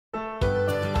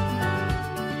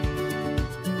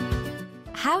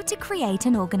How to create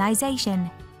an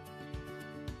organisation.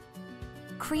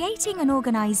 Creating an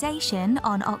organisation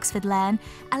on Oxford Learn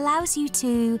allows you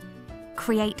to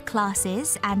create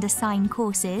classes and assign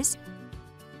courses,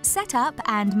 set up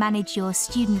and manage your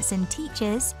students and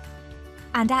teachers,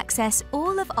 and access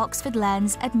all of Oxford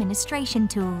Learn's administration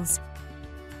tools.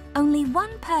 Only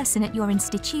one person at your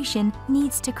institution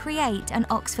needs to create an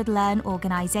Oxford Learn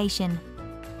organisation.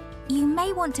 You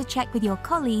may want to check with your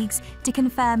colleagues to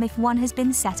confirm if one has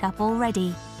been set up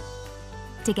already.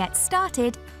 To get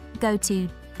started, go to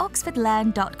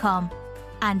oxfordlearn.com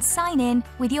and sign in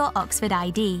with your Oxford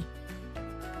ID.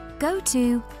 Go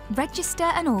to Register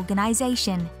an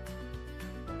Organisation.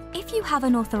 If you have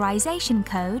an authorization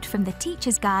code from the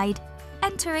Teacher's Guide,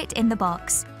 enter it in the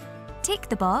box. Tick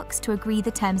the box to agree the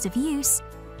terms of use,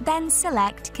 then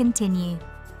select Continue.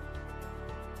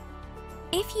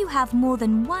 If you have more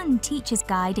than one Teacher's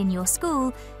Guide in your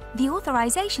school, the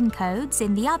authorization codes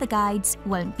in the other guides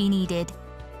won't be needed.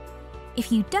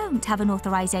 If you don't have an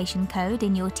authorization code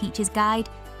in your Teacher's Guide,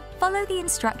 follow the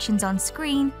instructions on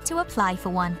screen to apply for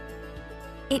one.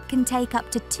 It can take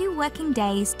up to 2 working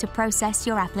days to process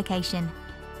your application.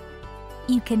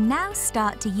 You can now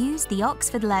start to use the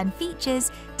Oxford Learn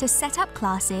features to set up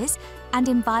classes and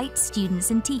invite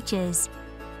students and teachers.